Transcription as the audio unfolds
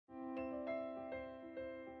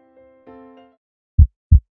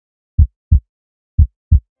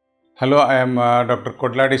Hello, I am Dr.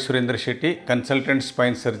 Kodlady Surendra Shetty, consultant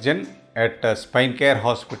spine surgeon at Spine Care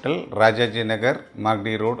Hospital, Rajaji Nagar,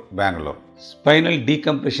 Magdi Road, Bangalore. Spinal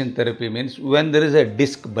decompression therapy means when there is a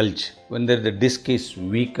disc bulge, when the disc is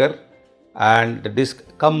weaker and the disc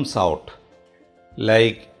comes out.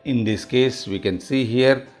 Like in this case, we can see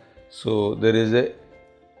here, so there is a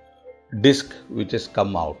disc which has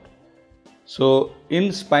come out. So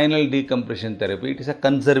in spinal decompression therapy, it is a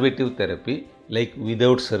conservative therapy, like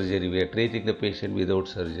without surgery. We are treating the patient without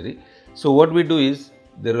surgery. So what we do is,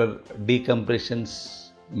 there are decompression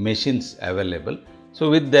machines available. So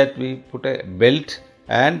with that we put a belt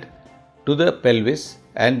and to the pelvis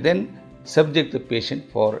and then subject the patient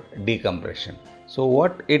for decompression. So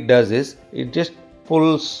what it does is, it just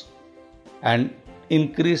pulls and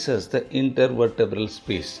increases the intervertebral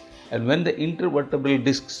space. And when the intervertebral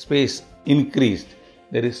disc space increased,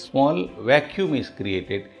 there is small vacuum is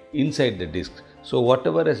created inside the disc. So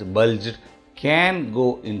whatever is bulged can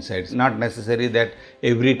go inside. It's not necessary that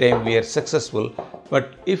every time we are successful,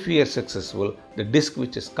 but if we are successful, the disc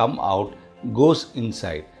which has come out goes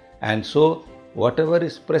inside. And so whatever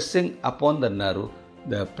is pressing upon the nerve,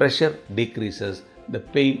 the pressure decreases, the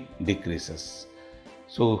pain decreases.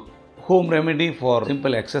 So home remedy for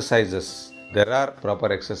simple exercises. There are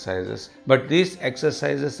proper exercises, but these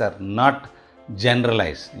exercises are not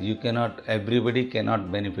generalized. Everybody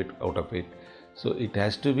cannot benefit out of it. So it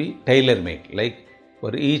has to be tailor-made. Like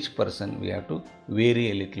for each person, we have to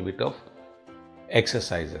vary a little bit of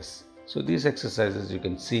exercises. So these exercises you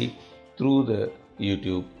can see through the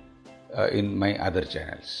YouTube in my other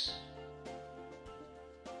channels.